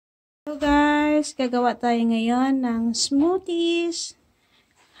So guys, gagawa tayo ngayon ng smoothies.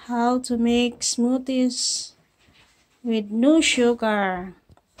 How to make smoothies with no sugar.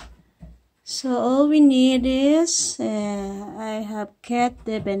 So all we need is, I have cut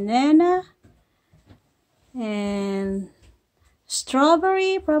the banana and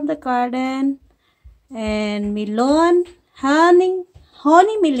strawberry from the garden and melon, honey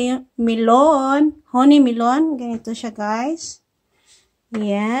melon, ganito siya guys.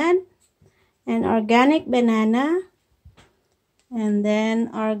 Yan. And organic banana, and then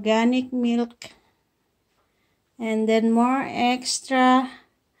organic milk, and then more extra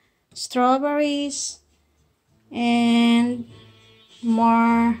strawberries and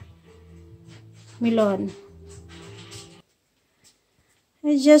more melon.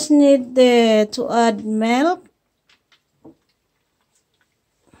 I just need to add milk.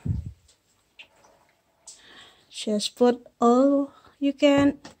 Just put all you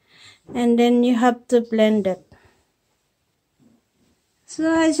can. And then you have to blend it. So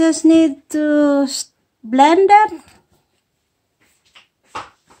I just need to blend it.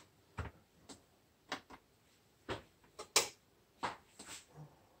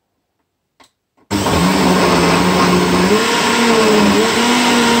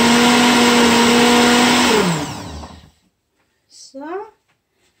 So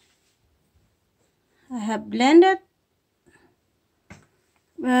I have blended.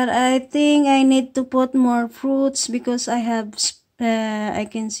 But I think I need to put more fruits because I have, I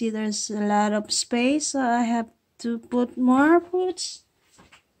can see there's a lot of space, so I have to put more fruits.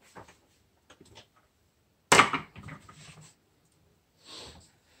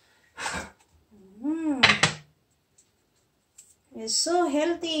 It's so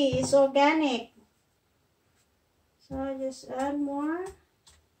healthy, it's organic. So I just add more.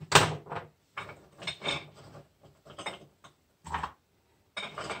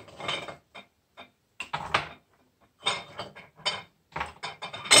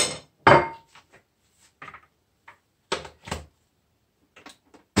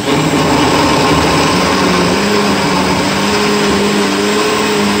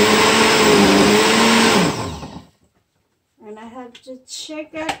 To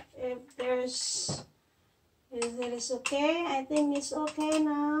check it if it is okay. I think it's okay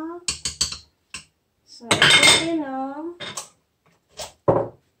now. So it's okay now.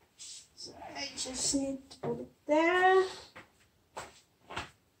 So I just need to put it there.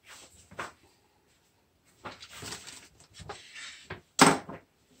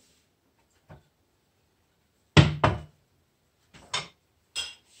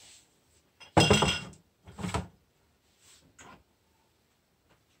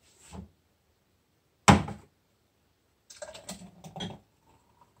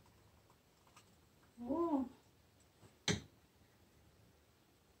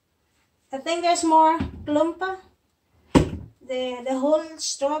 I think there's more klumpa, the whole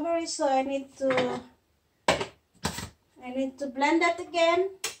strawberry, so I need to blend that again.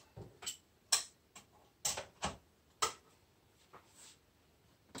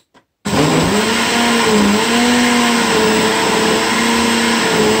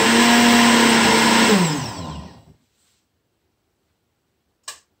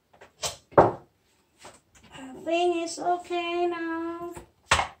 I think it's okay now.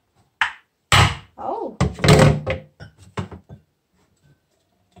 Oh,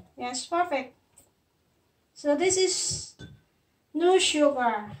 yes, perfect. So this is no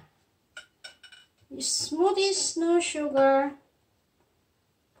sugar. Smoothies, no sugar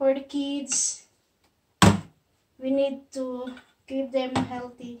for the kids. We need to keep them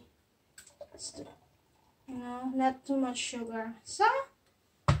healthy. You know, not too much sugar. So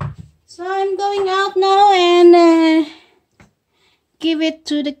I'm going out now and give it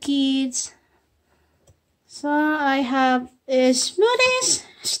to the kids. So I have smoothies,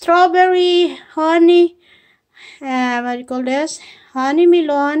 strawberry, honey, what do you call this? Honey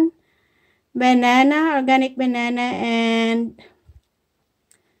melon, banana, organic banana, and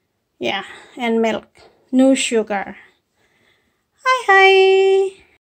yeah, and milk. No sugar. Hi.